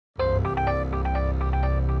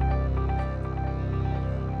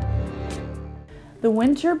The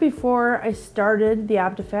winter before I started the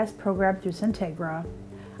OPTIFAST program through Centegra,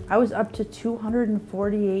 I was up to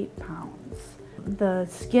 248 pounds. The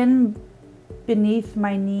skin beneath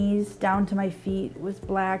my knees down to my feet was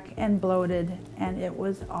black and bloated, and it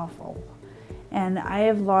was awful. And I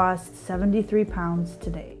have lost 73 pounds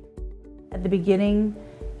today. At the beginning,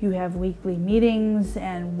 you have weekly meetings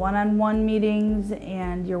and one-on-one meetings,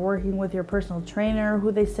 and you're working with your personal trainer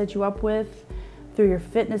who they set you up with through your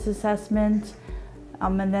fitness assessment.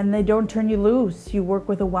 And then they don't turn you loose. You work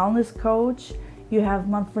with a wellness coach. You have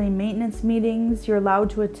monthly maintenance meetings. You're allowed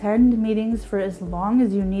to attend meetings for as long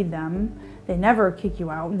as you need them. They never kick you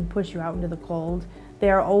out and push you out into the cold. They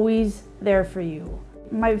are always there for you.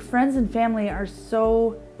 My friends and family are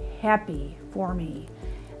so happy for me.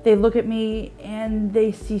 They look at me and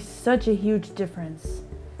they see such a huge difference.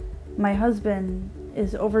 My husband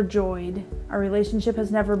is overjoyed. Our relationship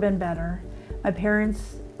has never been better. My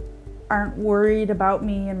parents aren't worried about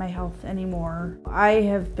me and my health anymore. I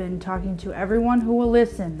have been talking to everyone who will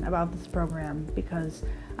listen about this program because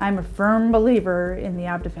I'm a firm believer in the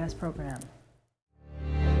OPTIFAST program.